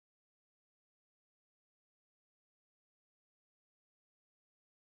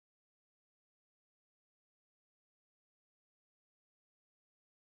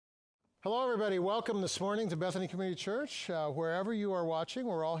Hello, everybody. Welcome this morning to Bethany Community Church. Wherever you are watching,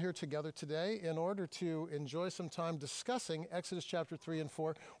 we're all here together today in order to enjoy some time discussing Exodus chapter 3 and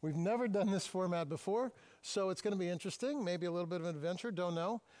 4. We've never done this format before, so it's going to be interesting, maybe a little bit of an adventure, don't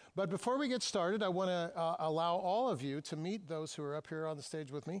know. But before we get started, I want to allow all of you to meet those who are up here on the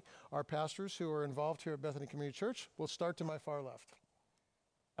stage with me, our pastors who are involved here at Bethany Community Church. We'll start to my far left.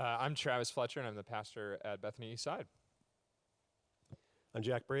 I'm Travis Fletcher, and I'm the pastor at Bethany Eastside. I'm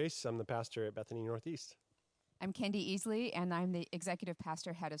Jack Brace. I'm the pastor at Bethany Northeast. I'm Kendi Easley, and I'm the executive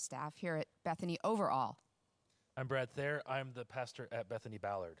pastor head of staff here at Bethany overall. I'm Brad Thayer. I'm the pastor at Bethany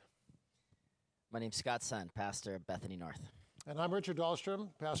Ballard. My name's Scott Sun, pastor at Bethany North. And I'm Richard Dahlstrom,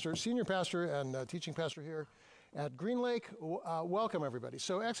 senior pastor and teaching pastor here at Green Lake. Welcome, everybody.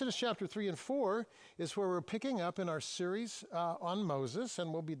 So Exodus chapter 3 and 4 is where we're picking up in our series on Moses,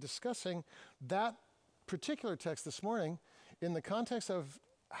 and we'll be discussing that particular text this morning in the context of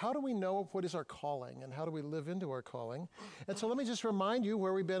how do we know what is our calling and how do we live into our calling. And so let me just remind you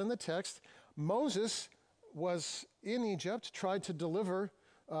where we've been in the text. Moses was in Egypt, tried to deliver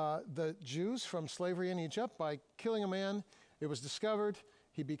the Jews from slavery in Egypt by killing a man. It was discovered.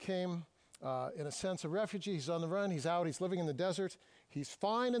 He became, in a sense, a refugee. He's on the run. He's out. He's living in the desert. He's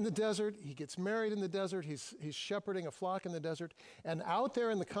fine in the desert. He gets married in the desert. He's shepherding a flock in the desert. And out there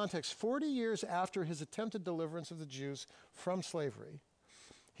in the context, 40 years after his attempted deliverance of the Jews from slavery,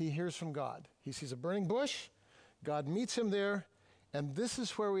 he hears from God. He sees a burning bush. God meets him there. And this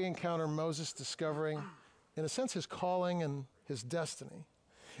is where we encounter Moses discovering, in a sense, his calling and his destiny.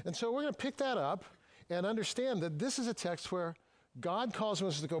 And so we're going to pick that up and understand that this is a text where God calls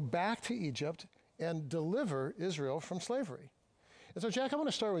Moses to go back to Egypt and deliver Israel from slavery. And so, Jack, I want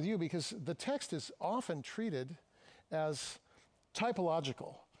to start with you because the text is often treated as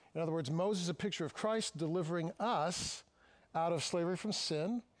typological. In other words, Moses is a picture of Christ delivering us out of slavery from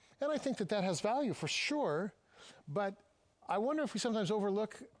sin. And I think that that has value for sure. But I wonder if we sometimes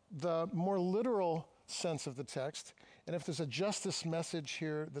overlook the more literal sense of the text and if there's a justice message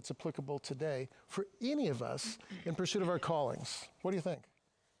here that's applicable today for any of us in pursuit of our callings. What do you think?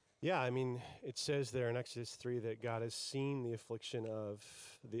 Yeah, I mean, it says there in Exodus 3 that God has seen the affliction of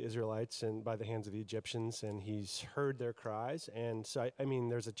the Israelites and by the hands of the Egyptians, and he's heard their cries. And so, I mean,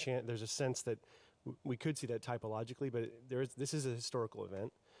 there's a sense that we could see that typologically, but this is a historical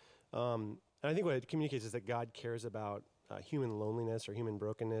event. And I think what it communicates is that God cares about human loneliness or human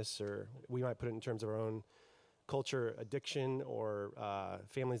brokenness, or we might put it in terms of our own culture, addiction, or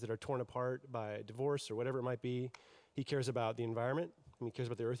families that are torn apart by divorce or whatever it might be. He cares about the environment. He cares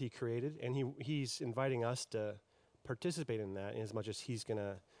about the earth he created, and he's inviting us to participate in that in as much as he's going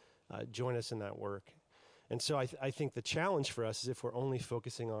to join us in that work. And so I think the challenge for us is if we're only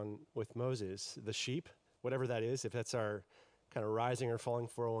focusing on, with Moses, the sheep, whatever that is, if that's our kind of rising or falling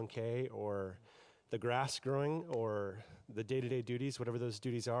 401k or the grass growing or the day-to-day duties, whatever those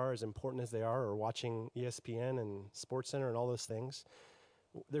duties are, as important as they are, or watching ESPN and SportsCenter and all those things,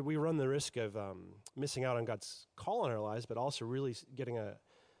 we run the risk of missing out on God's call in our lives, but also really getting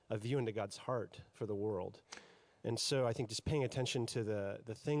a view into God's heart for the world. And so I think just paying attention to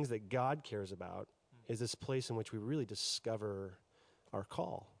the things that God cares about is this place in which we really discover our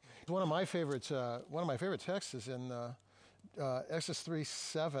call. One of my favorite texts is in Exodus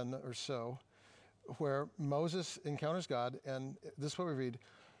 3:7 or so, where Moses encounters God, and this is what we read.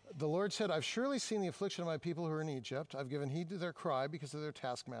 The Lord said, I've surely seen the affliction of my people who are in Egypt. I've given heed to their cry because of their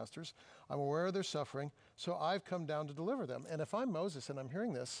taskmasters. I'm aware of their suffering, so I've come down to deliver them. And if I'm Moses and I'm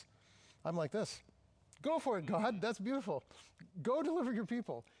hearing this, I'm like this. Go for it, God. That's beautiful. Go deliver your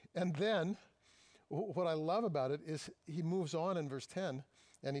people. And then what I love about it is he moves on in verse 10,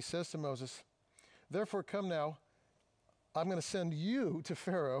 and he says to Moses, therefore come now, I'm going to send you to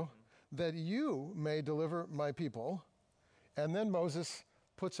Pharaoh that you may deliver my people. And then Moses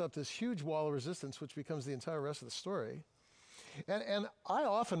puts up this huge wall of resistance, which becomes the entire rest of the story. And I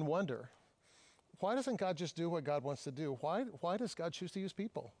often wonder, why doesn't God just do what God wants to do? Why does God choose to use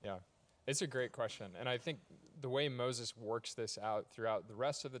people? Yeah, it's a great question. And I think the way Moses works this out throughout the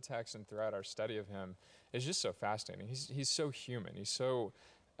rest of the text and throughout our study of him is just so fascinating. He's so human. He's so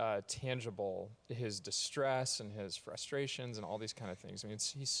tangible, his distress and his frustrations and all these kind of things. I mean,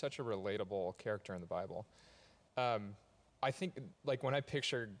 he's such a relatable character in the Bible. I think, like, when I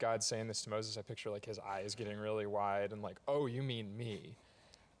picture God saying this to Moses, I picture, like, his eyes getting really wide and, like, oh, you mean me?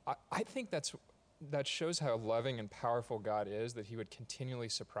 I think that shows how loving and powerful God is, that he would continually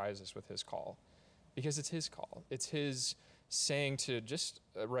surprise us with his call. Because it's his call. It's his saying to just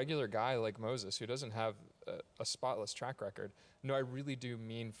a regular guy like Moses, who doesn't have a spotless track record, no, I really do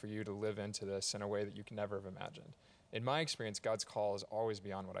mean for you to live into this in a way that you can never have imagined. in my experience, God's call is always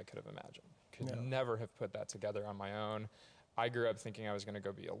beyond what I could have imagined. Could never have put that together on my own. I grew up thinking I was going to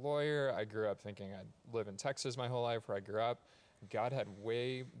go be a lawyer. I grew up thinking I'd live in Texas my whole life, where I grew up. God had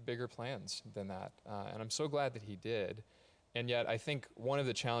way bigger plans than that, and I'm so glad that he did. And yet, I think one of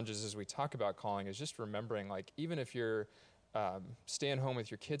the challenges as we talk about calling is just remembering, like, even if you're staying home with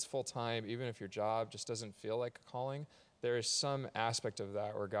your kids full time, even if your job just doesn't feel like a calling, there is some aspect of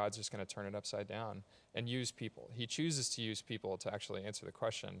that where God's just going to turn it upside down and use people. He chooses to use people to actually answer the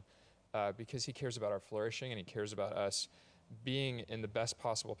question because he cares about our flourishing, and he cares about us being in the best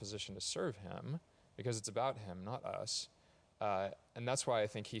possible position to serve him, because it's about him, not us. And that's why I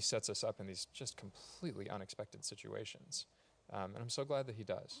think he sets us up in these just completely unexpected situations. And I'm so glad that he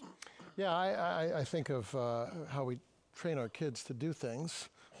does. Yeah, I think of how we train our kids to do things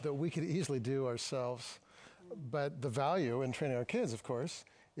that we could easily do ourselves. But the value in training our kids, of course,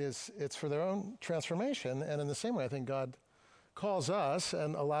 is it's for their own transformation. And in the same way, I think God calls us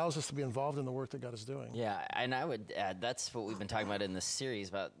and allows us to be involved in the work that God is doing. Yeah, and I would add, that's what we've been talking about in this series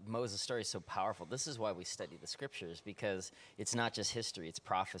about Moses' story is so powerful. This is why we study the scriptures, because it's not just history, it's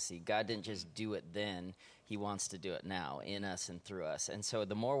prophecy. God didn't just do it then, he wants to do it now in us and through us. And so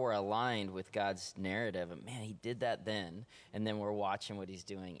the more we're aligned with God's narrative, man, he did that then, and then we're watching what he's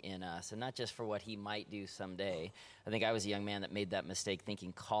doing in us, and not just for what he might do someday. I think I was a young man that made that mistake,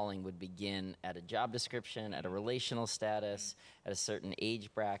 thinking calling would begin at a job description, at a relational status, at a certain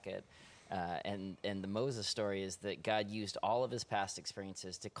age bracket. And the Moses story is that God used all of his past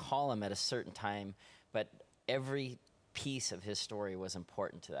experiences to call him at a certain time, but every piece of his story was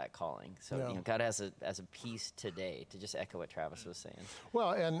important to that calling. So God has a piece today, to just echo what Travis was saying.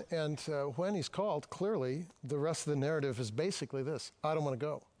 Well, and when he's called, clearly the rest of the narrative is basically this: I don't want to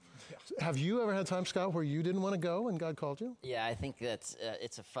go. Yeah. Have you ever had time, Scott, where you didn't want to go and God called you? Yeah, I think that's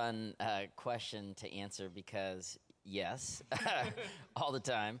it's a fun question to answer, because yes, all the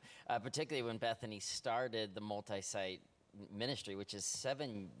time, particularly when Bethany started the multi-site ministry, which is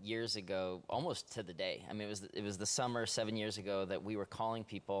 7 years ago, almost to the day. I mean, it was the summer 7 years ago that we were calling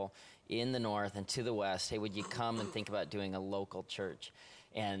people in the north and to the west, hey, would you come and think about doing a local church?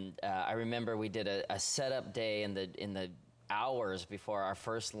 And I remember we did a setup day in the hours before our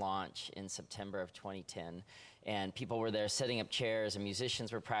first launch in September of 2010. And people were there setting up chairs, and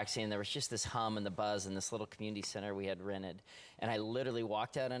musicians were practicing, and there was just this hum and the buzz in this little community center we had rented. And I literally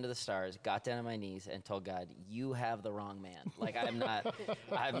walked out under the stars, got down on my knees, and told God, you have the wrong man. Like, I'm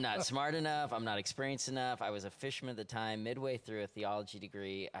not smart enough, I'm not experienced enough. I was a fisherman at the time, midway through a theology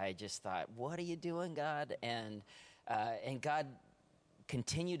degree. I just thought, what are you doing, God? And God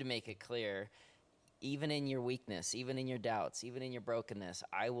continued to make it clear, even in your weakness, even in your doubts, even in your brokenness,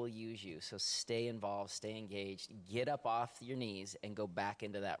 I will use you. So stay involved, stay engaged, get up off your knees and go back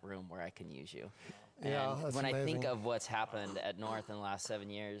into that room where I can use you. Yeah, and that's when amazing. I think of what's happened at North in the last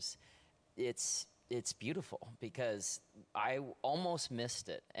 7 years, it's beautiful, because I almost missed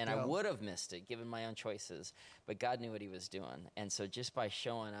it, and I would have missed it given my own choices, but God knew what he was doing. And so just by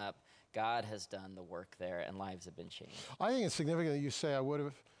showing up, God has done the work there, and lives have been changed. I think it's significant that you say I would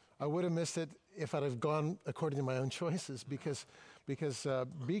have missed it if I'd have gone according to my own choices, because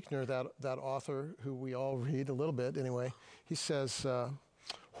Buechner, that author who we all read a little bit anyway, he says,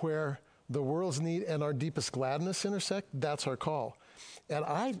 where the world's need and our deepest gladness intersect, that's our call. And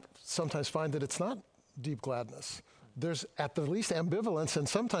I sometimes find that it's not deep gladness. There's at the least ambivalence and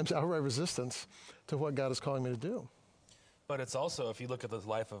sometimes outright resistance to what God is calling me to do. But it's also, if you look at the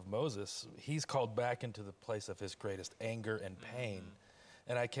life of Moses, he's called back into the place of his greatest anger and pain.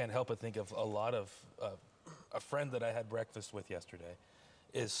 And I can't help but think of a lot of a friend that I had breakfast with yesterday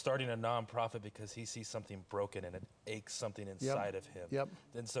is starting a nonprofit because he sees something broken and it aches something inside of him. Yep.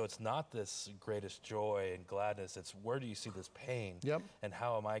 And so it's not this greatest joy and gladness. It's where do you see this pain? Yep. And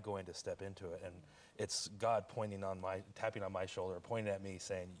how am I going to step into it? And it's God tapping on my shoulder, pointing at me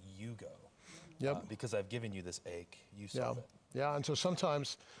saying, you go. Yep. Because I've given you this ache. You solve it. Yeah, and so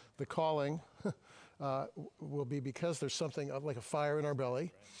sometimes the calling will be because there's something like a fire in our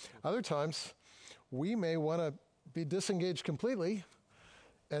belly. Other times, we may want to be disengaged completely,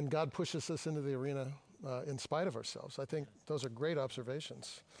 and God pushes us into the arena in spite of ourselves. I think those are great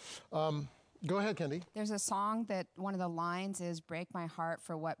observations. Go ahead, Kendi. There's a song that one of the lines is, break my heart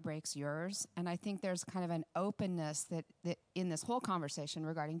for what breaks yours. And I think there's kind of an openness that in this whole conversation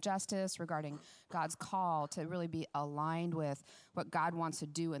regarding justice, regarding God's call to really be aligned with what God wants to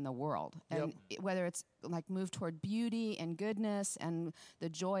do in the world. And whether it's like move toward beauty and goodness and the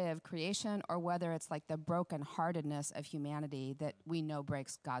joy of creation, or whether it's like the brokenheartedness of humanity that we know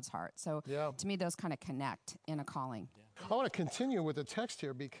breaks God's heart. So to me, those kind of connect in a calling. I want to continue with the text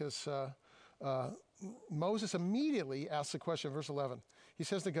here because Moses immediately asks the question, verse 11. He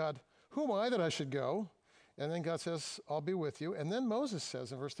says to God, who am I that I should go? And then God says, I'll be with you. And then Moses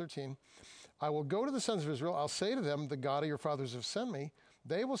says in verse 13, I will go to the sons of Israel. I'll say to them, the God of your fathers have sent me.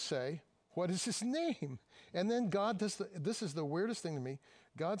 They will say, what is his name? And then God does, this is the weirdest thing to me.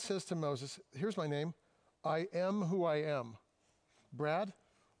 God says to Moses, here's my name. I am who I am. Brad,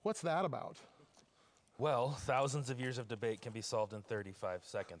 what's that about? Well, thousands of years of debate can be solved in 35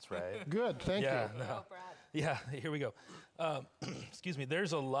 seconds, right? Good, thank Yeah, you. no. Oh, Brad. Yeah, here we go. Excuse me.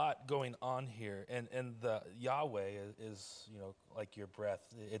 There's a lot going on here, and the Yahweh is, you know, like your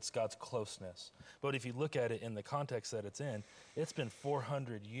breath. It's God's closeness. But if you look at it in the context that it's in, it's been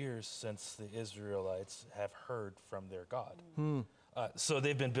 400 years since the Israelites have heard from their God. So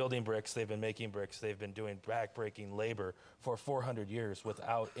they've been building bricks, they've been making bricks, they've been doing back-breaking labor for 400 years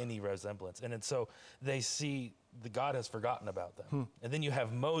without any resemblance. And so they see the God has forgotten about them. And then you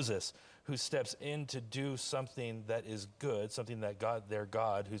have Moses, who steps in to do something that is good, something that their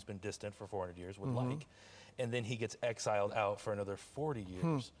God, who's been distant for 400 years, would like. And then he gets exiled out for another 40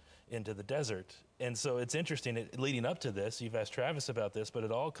 years into the desert. And so it's interesting, leading up to this, you've asked Travis about this, but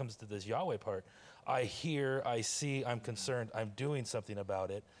it all comes to this Yahweh part. I hear, I see, I'm concerned, I'm doing something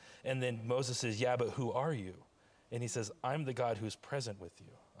about it. And then Moses says, yeah, but who are you? And he says, I'm the God who's present with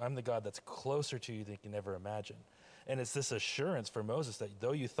you. I'm the God that's closer to you than you can ever imagine. And it's this assurance for Moses that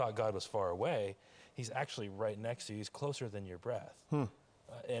though you thought God was far away, he's actually right next to you. He's closer than your breath.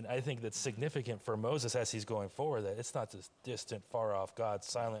 And I think that's significant for Moses as he's going forward, that it's not this distant, far-off God,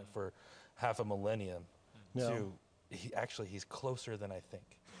 silent for half a millennium. To he's closer than I think.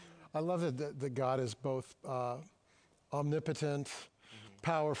 I love that God is both omnipotent,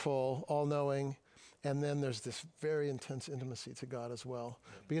 powerful, all-knowing, and then there's this very intense intimacy to God as well.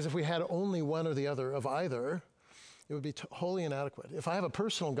 Because if we had only one or the other of either, it would be wholly inadequate. If I have a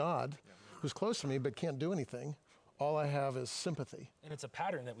personal God who's close to me but can't do anything, all I have is sympathy. And it's a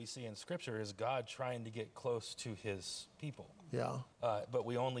pattern that we see in Scripture is God trying to get close to his people. Yeah. But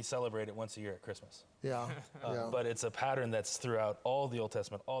we only celebrate it once a year at Christmas. Yeah. But it's a pattern that's throughout all the Old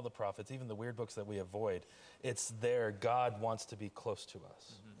Testament, all the prophets, even the weird books that we avoid. It's there. God wants to be close to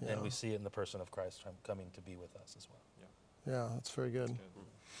us. And we see it in the person of Christ coming to be with us as well. Yeah, that's very good.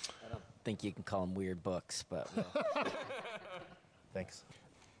 I don't think you can call them weird books, but Thanks.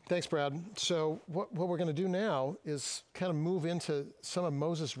 Thanks, Brad. So what we're going to do now is kind of move into some of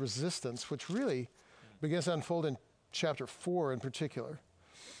Moses' resistance, which really begins to unfold in chapter 4 in particular.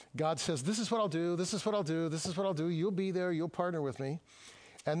 God says, this is what I'll do, this is what I'll do, this is what I'll do. You'll be there, you'll partner with me.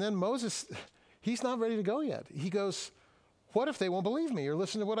 And then Moses, he's not ready to go yet. He goes, what if they won't believe me or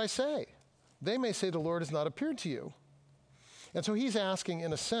listen to what I say? They may say the Lord has not appeared to you. And so he's asking,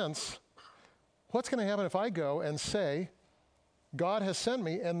 in a sense, what's going to happen if I go and say, God has sent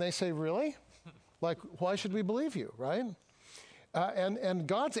me, and they say, really? Like, why should we believe you, right? And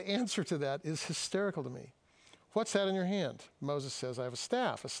God's answer to that is hysterical to me. What's that in your hand? Moses says, I have a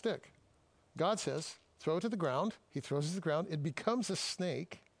staff, a stick. God says, throw it to the ground. He throws it to the ground. It becomes a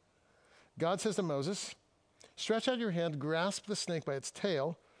snake. God says to Moses, stretch out your hand, grasp the snake by its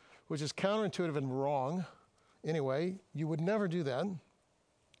tail, which is counterintuitive and wrong. Anyway, you would never do that.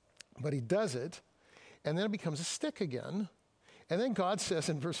 But he does it, and then it becomes a stick again. And then God says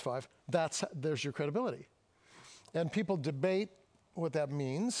in verse 5, there's your credibility. And people debate what that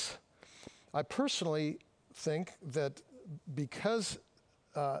means. I personally think that because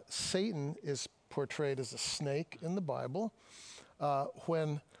Satan is portrayed as a snake in the Bible,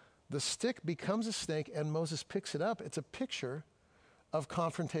 when the stick becomes a snake and Moses picks it up, it's a picture of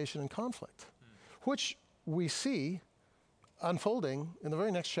confrontation and conflict, which we see unfolding in the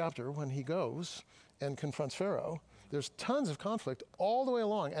very next chapter when he goes and confronts Pharaoh. There's tons of conflict all the way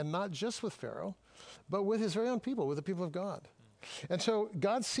along, and not just with Pharaoh, but with his very own people, with the people of God. And so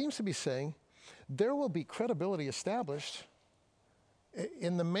God seems to be saying, there will be credibility established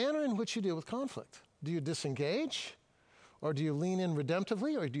in the manner in which you deal with conflict. Do you disengage? Or do you lean in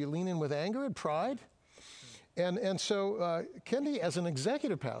redemptively? Or do you lean in with anger and pride? And so, Kendi, as an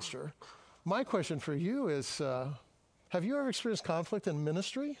executive pastor, my question for you is, have you ever experienced conflict in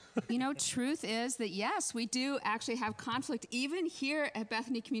ministry? You know, truth is that, yes, we do actually have conflict, even here at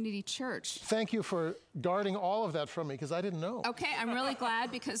Bethany Community Church. Thank you for guarding all of that from me, because I didn't know. Okay, I'm really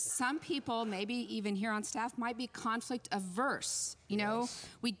glad, because some people, maybe even here on staff, might be conflict averse. You know,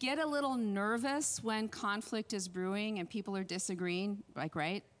 we get a little nervous when conflict is brewing and people are disagreeing, like,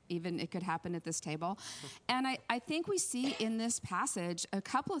 right? Even it could happen at this table. And I think we see in this passage a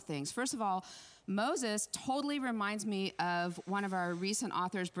couple of things. First of all, Moses totally reminds me of one of our recent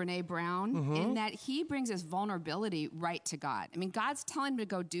authors, Brene Brown, in that he brings his vulnerability right to God. I mean, God's telling him to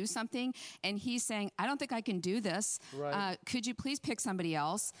go do something, and he's saying, I don't think I can do this. Right. Could you please pick somebody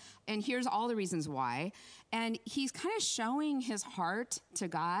else? And here's all the reasons why. And he's kind of showing his heart to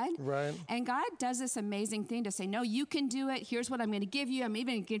God. Right. And God does this amazing thing to say, no, you can do it. Here's what I'm going to give you. I'm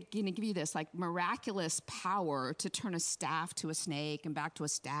even going to give you this like miraculous power to turn a staff to a snake and back to a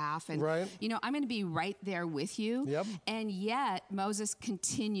staff. And, Right. I'm going to be right there with you. Yep. And yet Moses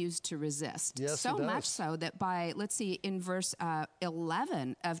continues to resist. Yes, so he does. much so that by, let's see, in verse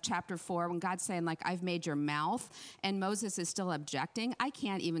 11 of chapter 4, when God's saying, like, I've made your mouth, and Moses is still objecting, I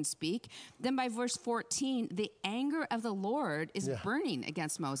can't even speak. Then by verse 14, the anger of the Lord is burning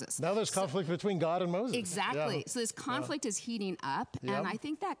against Moses. Now there's conflict between God and Moses. Exactly. Yeah. So this conflict is heating up. Yeah. And I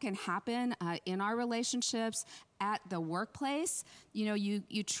think that can happen in our relationships at the workplace.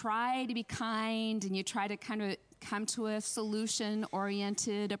 You try to be kind and you try to kind of come to a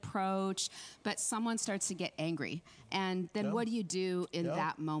solution-oriented approach, but someone starts to get angry. And then what do you do in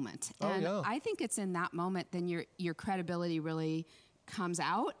that moment? And I think it's in that moment then your credibility really comes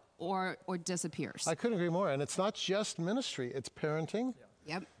out or disappears. I couldn't agree more. And it's not just ministry. It's parenting.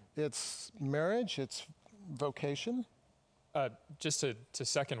 Yep. It's marriage. It's vocation. Just to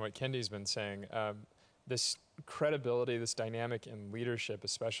second what Kendi's been saying, this credibility, this dynamic in leadership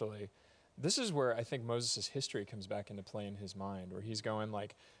especially, this is where I think Moses' history comes back into play in his mind, where he's going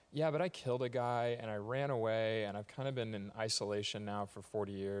like, yeah, but I killed a guy and I ran away and I've kind of been in isolation now for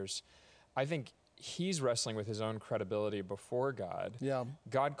 40 years. I think he's wrestling with his own credibility before God. Yeah.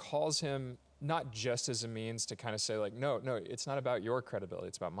 God calls him not just as a means to kind of say like, no, it's not about your credibility.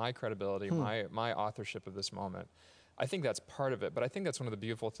 It's about my credibility, my authorship of this moment. I think that's part of it, but I think that's one of the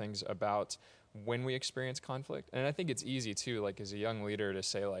beautiful things about when we experience conflict. And I think it's easy too, like as a young leader to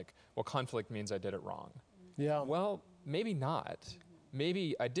say like, well, conflict means I did it wrong. Yeah. Well, maybe not.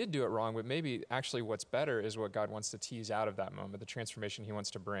 Maybe I did do it wrong, but maybe actually what's better is what God wants to tease out of that moment, the transformation he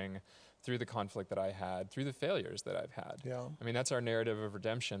wants to bring through the conflict that I had, through the failures that I've had. Yeah. I mean, that's our narrative of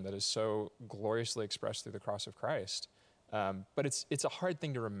redemption that is so gloriously expressed through the cross of Christ. But it's a hard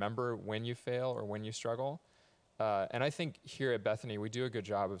thing to remember when you fail or when you struggle. And I think here at Bethany, we do a good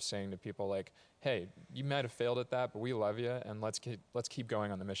job of saying to people like, hey, you might have failed at that, but we love you, and let's keep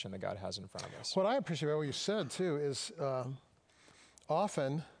going on the mission that God has in front of us. What I appreciate about what you said, too, is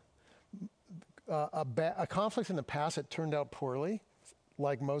often a conflict in the past that turned out poorly,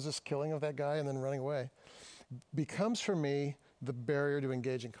 like Moses' killing of that guy and then running away, becomes for me the barrier to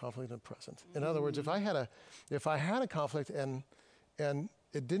engage in conflict in the present. In other words, if I had a conflict and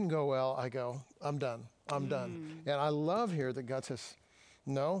it didn't go well, I go, I'm done. And I love here that God says,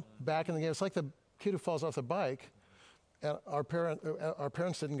 no, back in the game. It's like the kid who falls off the bike, and our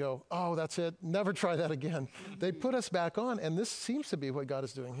parents didn't go, oh, that's it, never try that again. They put us back on, and this seems to be what God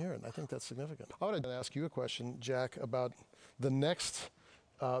is doing here, and I think that's significant. I want to ask you a question, Jack, about the next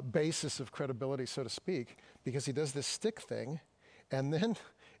basis of credibility, so to speak, because he does this stick thing, and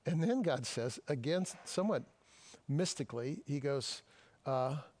then God says, again, somewhat mystically, he goes,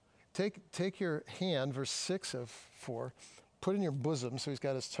 take your hand, verse 6 of 4, put in your bosom, so he's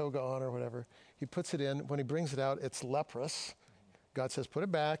got his toga on or whatever. He puts it in. When he brings it out, it's leprous. God says, put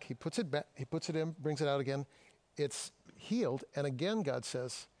it back. He puts it back. He puts it in, brings it out again. It's healed. And again, God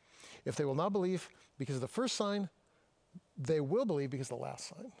says, if they will not believe because of the first sign, they will believe because of the last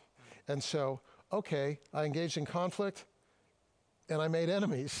sign. And so, okay, I engaged in conflict and I made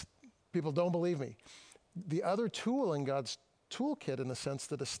enemies. People don't believe me. The other tool in God's toolkit, in the sense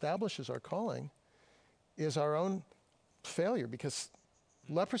that establishes our calling, is our own failure, because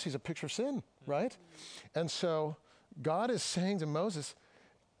leprosy is a picture of sin, right? And so God is saying to Moses,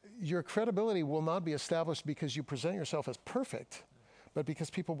 your credibility will not be established because you present yourself as perfect, but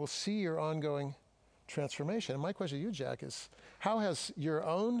because people will see your ongoing transformation. And my question to you, Jack, is how has your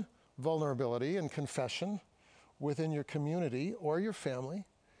own vulnerability and confession within your community or your family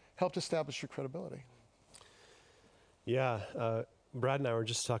helped establish your credibility? Yeah, Brad and I were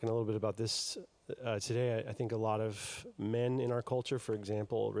just talking a little bit about this today. I think a lot of men in our culture, for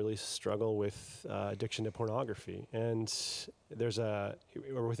example, really struggle with addiction to pornography. And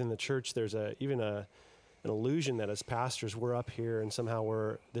or within the church, there's even an illusion that as pastors, we're up here and somehow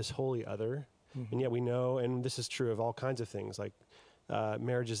we're this holy other. Mm-hmm. And yet we know, and this is true of all kinds of things, like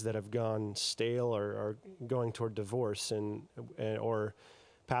marriages that have gone stale or going toward divorce, or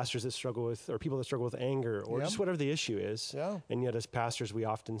pastors that struggle with, or people that struggle with anger, or just whatever the issue is. Yeah. And yet as pastors, we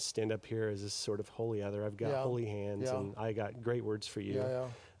often stand up here as this sort of holy other. I've got holy hands and I got great words for you.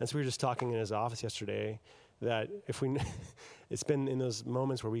 And so we were just talking in his office yesterday that if we, it's been in those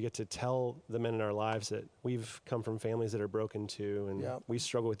moments where we get to tell the men in our lives that we've come from families that are broken too, and we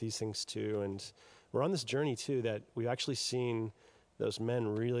struggle with these things too, and we're on this journey too that we've actually seen those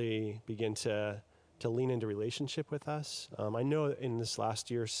men really begin to lean into relationship with us. I know in this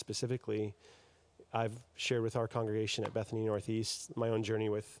last year specifically, I've shared with our congregation at Bethany Northeast my own journey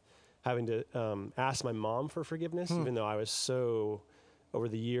with having to ask my mom for forgiveness, even though I was so, over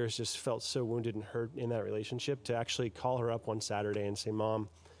the years, just felt so wounded and hurt in that relationship, to actually call her up one Saturday and say, Mom,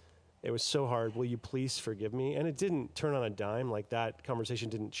 it was so hard. Will you please forgive me? And it didn't turn on a dime. Like, that conversation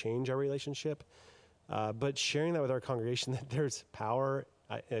didn't change our relationship. But sharing that with our congregation, that there's power,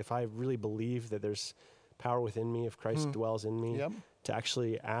 if I really believe that there's power within me, if Christ dwells in me, to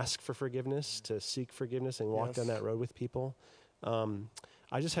actually ask for forgiveness, to seek forgiveness and walk down that road with people.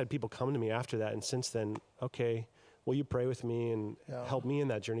 I just had people come to me after that, and since then, okay, will you pray with me and help me in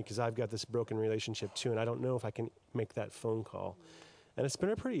that journey, because I've got this broken relationship too, and I don't know if I can make that phone call. And it's been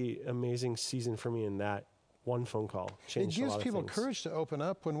a pretty amazing season for me in that one phone call changed a lot of things. It gives people courage to open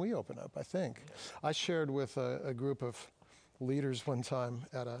up when we open up, I think. I shared with a group of leaders one time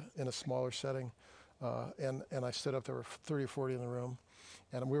in a smaller setting, and I stood up, there were 30 or 40 in the room,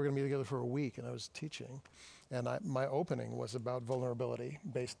 and we were going to be together for a week, and I was teaching. And my opening was about vulnerability,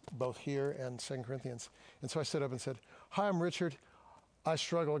 based both here and 2 Corinthians. And so I stood up and said, hi, I'm Richard. I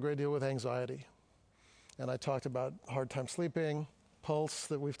struggle a great deal with anxiety. And I talked about hard time sleeping, pulse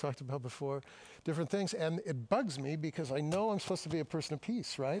that we've talked about before, different things. And it bugs me because I know I'm supposed to be a person of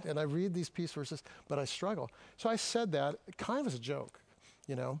peace, right? And I read these peace verses, but I struggle. So I said that kind of as a joke,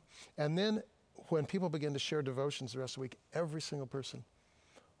 you know. And then when people begin to share devotions the rest of the week, every single person,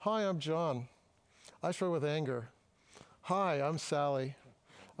 hi, I'm John. I struggle with anger. Hi, I'm Sally.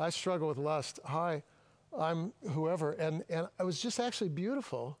 I struggle with lust. Hi, I'm whoever. And it was just actually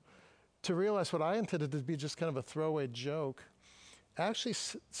beautiful to realize what I intended to be just kind of a throwaway joke actually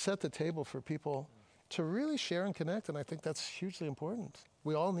set the table for people to really share and connect. And I think that's hugely important.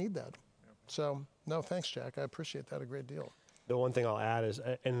 We all need that. So, no, thanks, Jack. I appreciate that a great deal. The one thing I'll add is,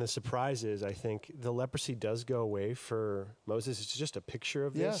 and the surprise is, I think the leprosy does go away for Moses. It's just a picture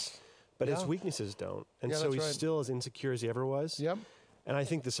of this. But his weaknesses don't. And so he's still as insecure as he ever was. Yep. And I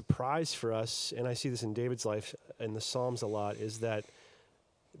think the surprise for us, and I see this in David's life in the Psalms a lot, is that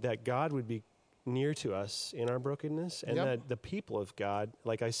God would be near to us in our brokenness, and that the people of God,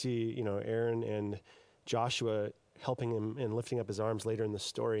 like I see, you know, Aaron and Joshua helping him and lifting up his arms later in the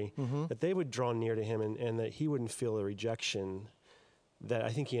story, that they would draw near to him, and that he wouldn't feel the rejection that I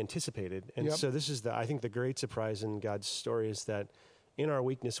think he anticipated. And so this is I think the great surprise in God's story is that in our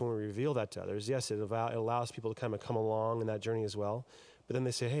weakness, when we reveal that to others, yes, it allows people to kind of come along in that journey as well. But then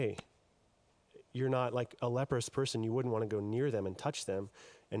they say, hey, you're not like a leprous person. You wouldn't want to go near them and touch them.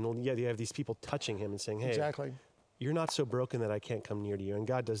 And yet you have these people touching him and saying, hey, you're not so broken that I can't come near to you. And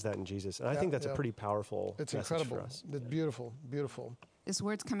God does that in Jesus. And I think that's a pretty powerful message for us. It's beautiful, beautiful. This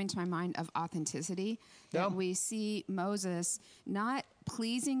word's coming to my mind of authenticity, that we see Moses not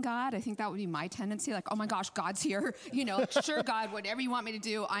pleasing God. I think that would be my tendency, like, oh my gosh, God's here. You know, like, sure, God, whatever you want me to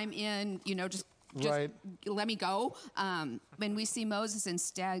do, I'm in, you know, just let me go. And we see Moses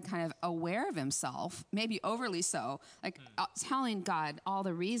instead kind of aware of himself, maybe overly so, like telling God all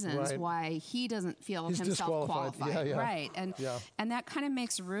the reasons why he doesn't feel himself qualified. Right. And that kind of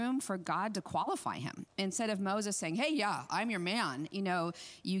makes room for God to qualify him. Instead of Moses saying, hey, I'm your man, you know,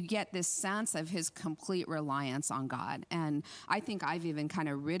 you get this sense of his complete reliance on God. And I think I've even kind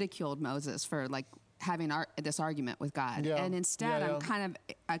of ridiculed Moses for like having this argument with God. And instead, I'm kind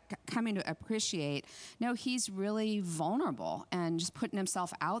of coming to appreciate, no, he's really vulnerable and just putting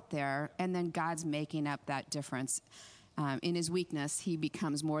himself out there, and then God's making up that difference. In his weakness, he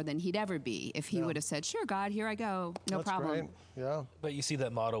becomes more than he'd ever be if he would have said, sure, God, here I go, no problem. Great. But you see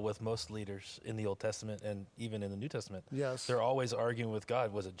that model with most leaders in the Old Testament and even in the New Testament. Yes. They're always arguing with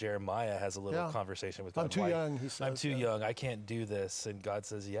God. Was it Jeremiah has a little conversation with God? I'm too young, he says. I'm too young. I can't do this. And God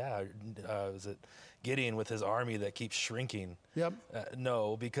says, is it Gideon with his army that keeps shrinking?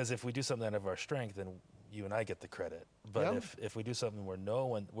 No, because if we do something out of our strength, then you and I get the credit. But if we do something where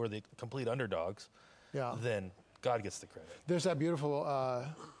we're the complete underdogs, then God gets the credit. There's that beautiful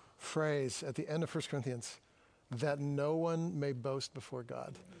phrase at the end of 1 Corinthians, that no one may boast before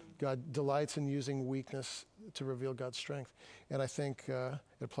God. God delights in using weakness to reveal God's strength. And I think it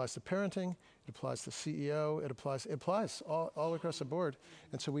applies to parenting, it applies to CEO, it applies all across the board.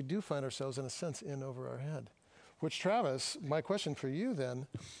 And so we do find ourselves, in a sense, in over our head. Which, Travis, my question for you then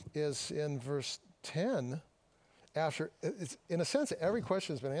is in verse 10, after, in a sense, every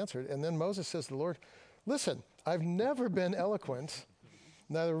question has been answered. And then Moses says to the Lord, listen, I've never been eloquent,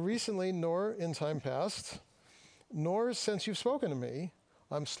 neither recently nor in time past. nor since you've spoken to me.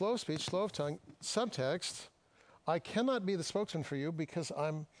 I'm slow of speech, slow of tongue. Subtext, I cannot be the spokesman for you because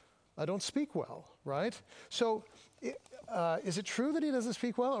I don't speak well, right? So is it true that he doesn't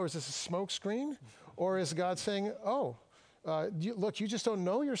speak well, or is this a smoke screen? Or is God saying, look, you just don't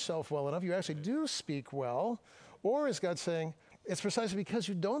know yourself well enough. You actually do speak well. Or is God saying, it's precisely because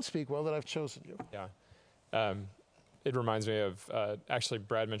you don't speak well that I've chosen you? Yeah. It reminds me of, actually,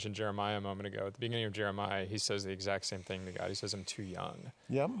 Brad mentioned Jeremiah a moment ago. At the beginning of Jeremiah, he says the exact same thing to God. He says, I'm too young.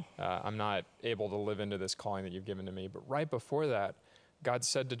 Yep. I'm not able to live into this calling that you've given to me. But right before that, God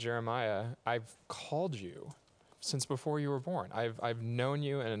said to Jeremiah, I've called you since before you were born. I've known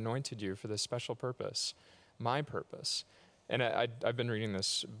you and anointed you for this special purpose, my purpose. And I've been reading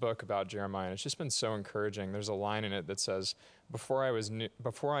this book about Jeremiah, and it's just been so encouraging. There's a line in it that says, before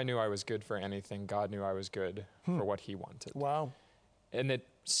I knew I was good for anything, God knew I was good for what he wanted. Wow. And it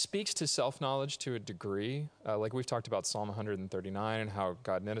speaks to self-knowledge to a degree. Like we've talked about Psalm 139 and how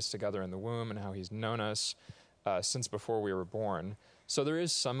God knit us together in the womb and how he's known us since before we were born. So there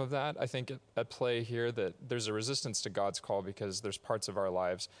is some of that, I think, at play here, that there's a resistance to God's call because there's parts of our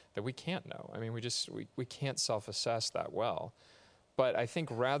lives that we can't know. I mean, we can't self-assess that well. But I think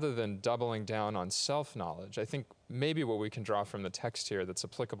rather than doubling down on self-knowledge, I think maybe what we can draw from the text here that's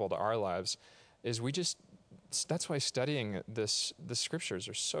applicable to our lives is that's why studying the scriptures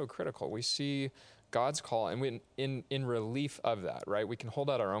are so critical. We see God's call, and in relief of that, right? We can hold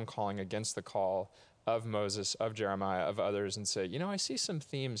out our own calling against the call of Moses, of Jeremiah, of others, and say, I see some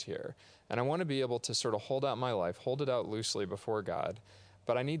themes here, and I want to be able to sort of hold out my life, hold it out loosely before God,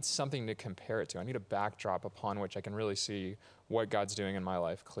 but I need something to compare it to. I need a backdrop upon which I can really see what God's doing in my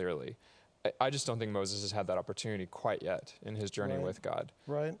life clearly. I just don't think Moses has had that opportunity quite yet in his journey with God.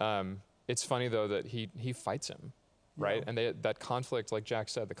 Right. It's funny, though, that he fights him, right? Yeah. And that conflict, like Jack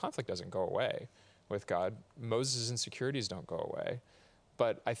said, the conflict doesn't go away with God. Moses' insecurities don't go away.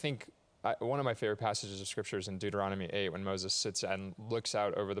 But I think one of my favorite passages of Scripture is in Deuteronomy 8, when Moses sits and looks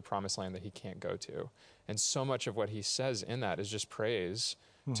out over the promised land that he can't go to. And so much of what he says in that is just praise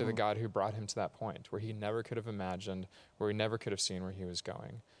to the God who brought him to that point, where he never could have imagined, where he never could have seen where he was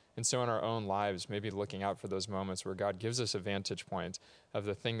going. And so in our own lives, maybe looking out for those moments where God gives us a vantage point of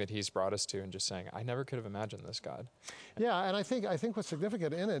the thing that he's brought us to and just saying, I never could have imagined this, God. Yeah, and I think what's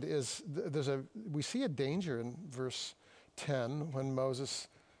significant in it is we see a danger in verse 10 when Moses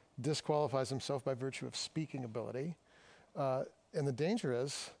disqualifies himself by virtue of speaking ability. And the danger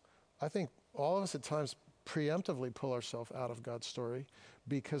is, I think all of us at times preemptively pull ourselves out of God's story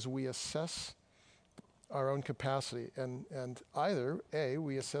because we assess our own capacity. And either, A,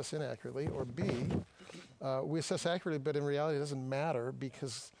 we assess inaccurately, or B, we assess accurately, but in reality it doesn't matter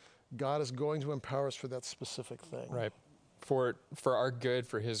because God is going to empower us for that specific thing. Right. For our good,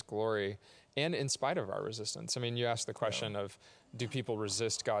 for his glory, and in spite of our resistance. I mean, you asked the question of, do people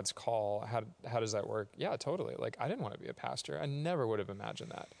resist God's call? How does that work? Yeah, totally. Like, I didn't want to be a pastor. I never would have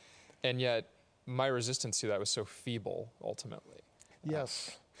imagined that. And yet, my resistance to that was so feeble, ultimately.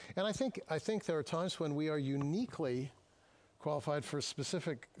 Yes. And I think there are times when we are uniquely qualified for a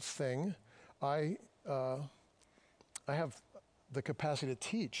specific thing. I have the capacity to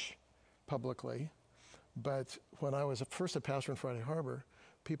teach publicly, but when I was first a pastor in Friday Harbor,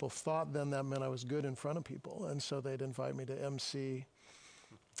 people thought then that meant I was good in front of people, and so they'd invite me to MC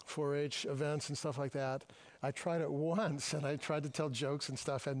 4-H events and stuff like that. I tried it once, and I tried to tell jokes and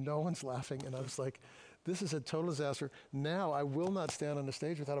stuff, and no one's laughing, and I was like, this is a total disaster. Now I will not stand on the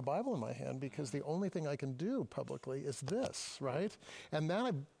stage without a Bible in my hand because the only thing I can do publicly is this, right? And that,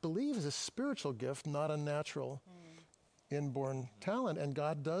 I believe, is a spiritual gift, not a natural inborn talent, and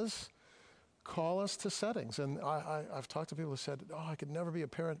God does call us to settings. And I've talked to people who said, I could never be a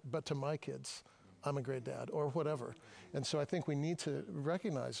parent, but to my kids, I'm a great dad, or whatever. And so I think we need to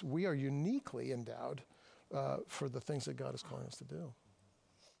recognize we are uniquely endowed for the things that God is calling us to do.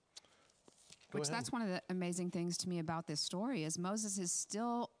 Which that's one of the amazing things to me about this story is Moses is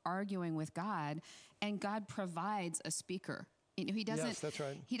still arguing with God, and God provides a speaker. He doesn't. Yes, that's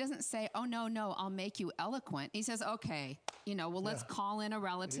right. He doesn't say, "Oh no, I'll make you eloquent." He says, "Okay, let's call in a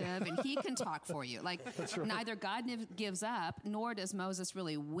relative, and he can talk for you." Like neither God gives up, nor does Moses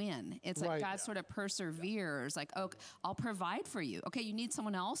really win. It's like God sort of perseveres. Like, "Okay, I'll provide for you. Okay, you need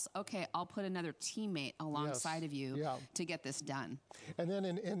someone else. Okay, I'll put another teammate alongside of you to get this done." And then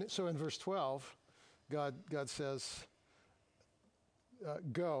in verse 12, God says,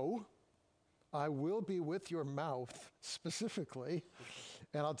 "Go. I will be with your mouth specifically,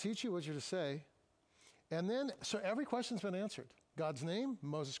 and I'll teach you what you're to say." And then, so every question's been answered. God's name,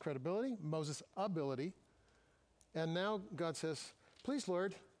 Moses' credibility, Moses' ability. And now God says, "Please,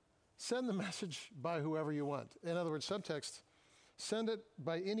 Lord, send the message by whoever you want. In other words, subtext, send it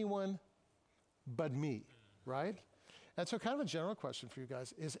by anyone but me, right? And so kind of a general question for you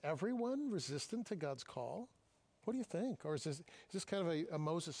guys, is everyone resistant to God's call? What do you think? Or is this kind of a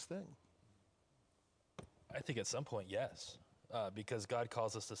Moses thing? I think at some point, yes, because God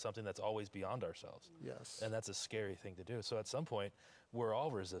calls us to something that's always beyond ourselves. Yes. And that's a scary thing to do. So at some point, we're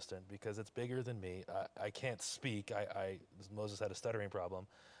all resistant because it's bigger than me. I can't speak. Moses had a stuttering problem.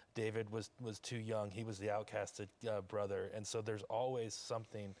 David was too young. He was the outcasted brother. And so there's always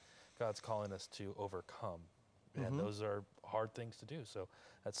something God's calling us to overcome. And those are hard things to do. So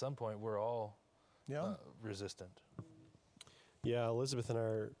at some point, we're all resistant. Yeah, Elizabeth and I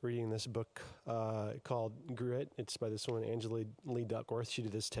are reading this book called Grit. It's by this woman, Angela Lee Duckworth. She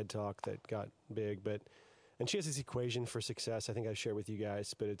did this TED Talk that got big, and she has this equation for success. I think I shared with you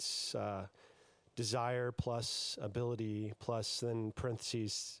guys, but it's desire plus ability plus then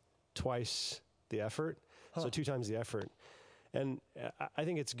parentheses twice the effort. So 2 times the effort. And I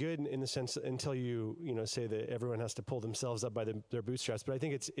think it's good in the sense until you say that everyone has to pull themselves up by their bootstraps. But I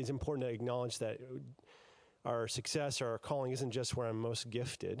think it's important to acknowledge that our success or our calling isn't just where I'm most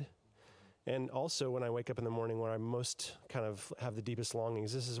gifted. And also when I wake up in the morning where I most kind of have the deepest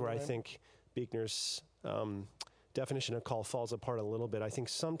longings. This is where I think Buechner's definition of call falls apart a little bit. I think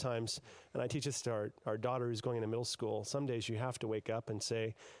sometimes, and I teach this to our daughter who's going into middle school, some days you have to wake up and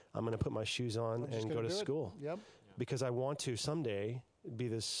say, I'm going to put my shoes on and go to school. Yep. Because I want to someday be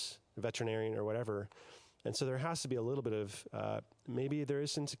this veterinarian or whatever. And so there has to be a little bit of, maybe there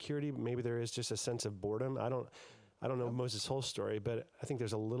is insecurity, maybe there is just a sense of boredom. I don't know Moses' whole story, but I think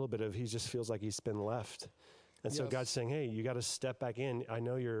there's a little bit of, he just feels like he's been left. And so God's saying, hey, you got to step back in. I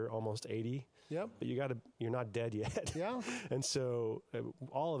know you're almost 80, but you're not dead yet. Yeah. And so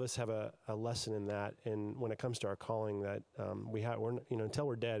all of us have a lesson in that. And when it comes to our calling, that until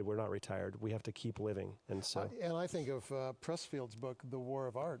we're dead, we're not retired. We have to keep living. And so, and I think of Pressfield's book, The War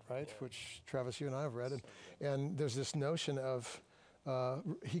of Art, right? Which Travis, you and I have read. And there's this notion of,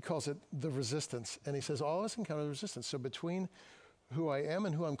 he calls it the resistance. And he says, all of us encounter resistance. So between who I am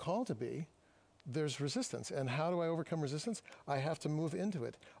and who I'm called to be, there's resistance. And how do I overcome resistance? I have to move into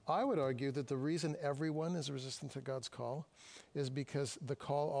it. I would argue that the reason everyone is resistant to God's call is because the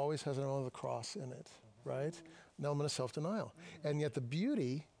call always has an element of the cross in it, right? An element of self-denial. And yet the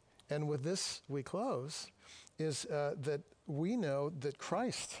beauty, and with this we close, is that we know that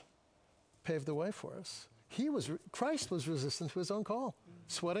Christ paved the way for us. Christ was resistant to his own call,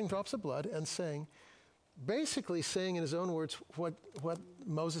 sweating drops of blood and basically saying in his own words what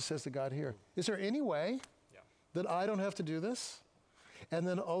Moses says to God here. Is there any way that I don't have to do this? And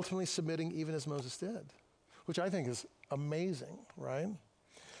then ultimately submitting even as Moses did, which I think is amazing, right?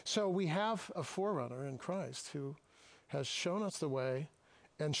 So we have a forerunner in Christ who has shown us the way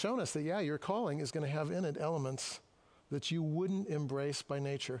and shown us that, your calling is going to have in it elements that you wouldn't embrace by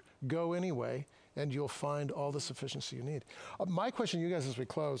nature. Go anyway, and you'll find all the sufficiency you need. My question to you guys as we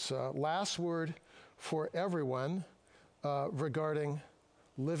close, last word for everyone regarding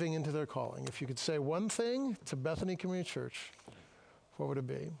living into their calling. If you could say one thing to Bethany Community Church, what would it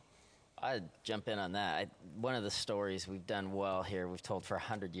be? I'd jump in on that. One of the stories we've done well here, we've told for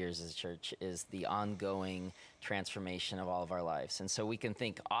 100 years as a church, is the ongoing transformation of all of our lives. And so we can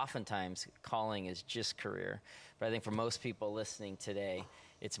think oftentimes calling is just career. But I think for most people listening today,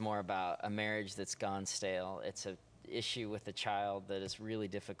 it's more about a marriage that's gone stale. It's an issue with a child that is really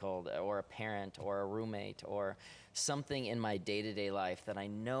difficult, or a parent, or a roommate, or something in my day-to-day life that I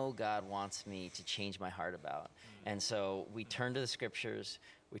know God wants me to change my heart about. And so we turn to the scriptures,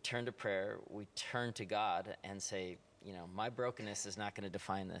 we turn to prayer, we turn to God and say, my brokenness is not going to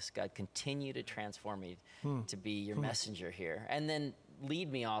define this. God, continue to transform me to be your messenger here. And then lead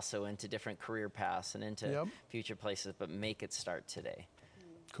me also into different career paths and into future places, but make it start today.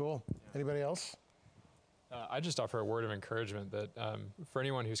 Cool. Anybody else? I just offer a word of encouragement that for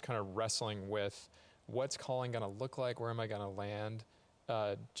anyone who's kind of wrestling with what's calling going to look like, where am I going to land,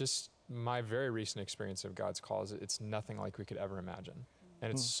 just my very recent experience of God's calls, it's nothing like we could ever imagine.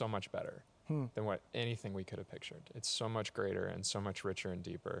 And it's so much better than anything we could have pictured. It's so much greater and so much richer and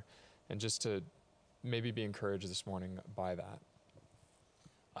deeper. And just to maybe be encouraged this morning by that.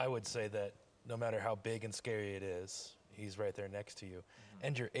 I would say that no matter how big and scary it is, he's right there next to you.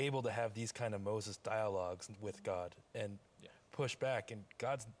 And you're able to have these kind of Moses dialogues with God and push back. And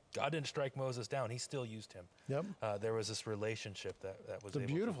God didn't strike Moses down. He still used him. Yep. There was this relationship that was the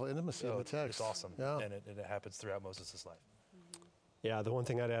beautiful intimacy of the text. It's awesome. Yeah. And it happens throughout Moses' life. Yeah, the one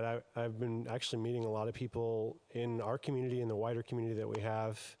thing I'd add, I've been actually meeting a lot of people in our community, in the wider community that we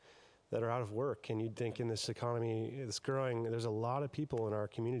have, that are out of work. And you'd think in this economy that's growing, there's a lot of people in our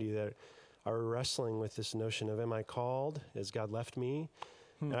community that are wrestling with this notion of, am I called? Has God left me?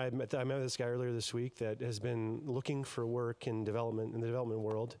 And I met this guy earlier this week that has been looking for work in the development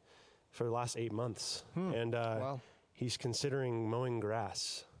world for the last 8 months. And Wow. he's considering mowing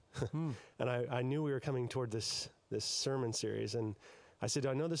grass. And I knew we were coming toward this sermon series. And I said,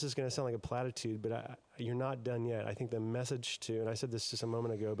 I know this is going to sound like a platitude, but you're not done yet. I think the message and I said this just a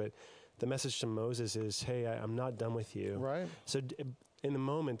moment ago, but the message to Moses is, hey, I'm not done with you. Right. So in the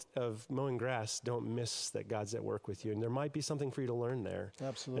moment of mowing grass, don't miss that God's at work with you. And there might be something for you to learn there.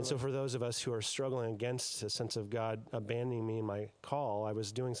 Absolutely. And so for those of us who are struggling against a sense of God abandoning me in my call, I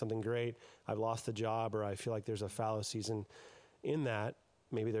was doing something great, I've lost the job, or I feel like there's a fallow season in that,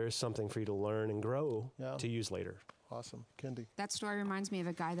 maybe there is something for you to learn and grow to use later. Awesome. Kendi. That story reminds me of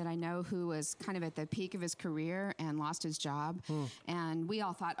a guy that I know who was kind of at the peak of his career and lost his job. And we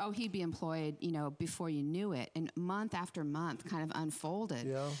all thought, oh, he'd be employed, before you knew it. And month after month kind of unfolded.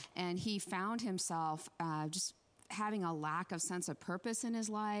 Yeah. And he found himself just having a lack of sense of purpose in his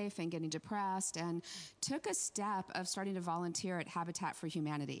life and getting depressed, and took a step of starting to volunteer at Habitat for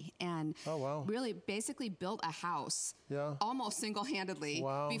Humanity, and really basically built a house almost single-handedly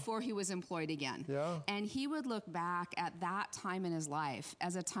before he was employed again. And he would look back at that time in his life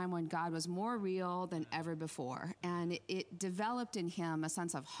as a time when God was more real than ever before. And it developed in him a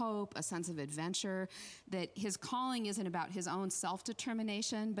sense of hope, a sense of adventure, that his calling isn't about his own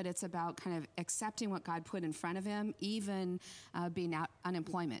self-determination, but it's about kind of accepting what God put in front of him, even being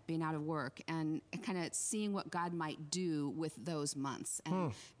unemployment, being out of work, and kind of seeing what God might do with those months,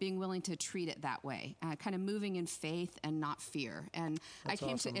 and being willing to treat it that way, kind of moving in faith and not fear. And That's I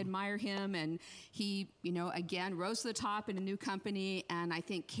came awesome. to admire him, and he, again, rose to the top in a new company, and I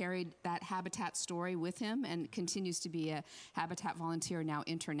think carried that Habitat story with him, and continues to be a Habitat volunteer now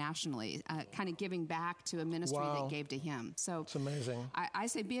internationally, kind of giving back to a ministry that gave to him. So it's amazing. I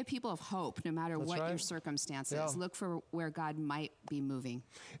say be a people of hope, no matter what your circumstances. Look for where God might be moving.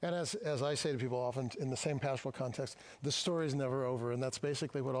 And as I say to people often in the same pastoral context, the story's never over. And that's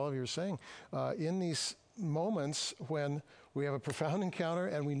basically what all of you are saying. In these moments when we have a profound encounter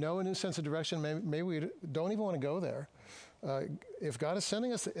and we know a new sense of direction, maybe we don't even want to go there. If God is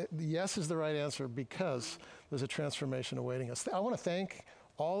sending us, yes is the right answer, because there's a transformation awaiting us. I want to thank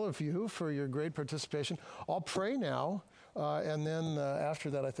all of you for your great participation. I'll pray now. And then after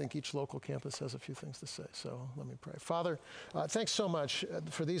that, I think each local campus has a few things to say. So let me pray. Father, thanks so much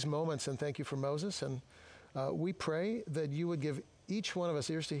for these moments, and thank you for Moses. And we pray that you would give each one of us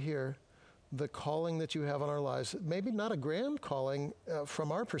ears to hear the calling that you have on our lives. Maybe not a grand calling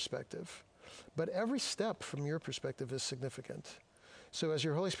from our perspective, but every step from your perspective is significant. So as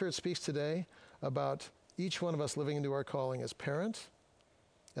your Holy Spirit speaks today about each one of us living into our calling as parent,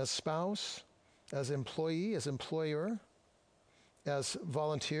 as spouse, as employee, as employer, as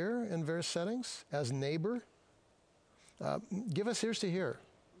volunteer in various settings, as neighbor, give us ears to hear.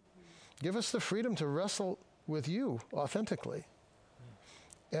 Give us the freedom to wrestle with you authentically,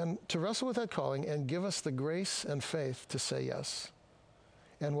 and to wrestle with that calling, and give us the grace and faith to say yes.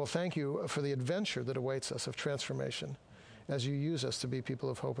 And we'll thank you for the adventure that awaits us of transformation as you use us to be people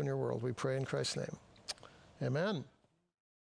of hope in your world. We pray in Christ's name. Amen.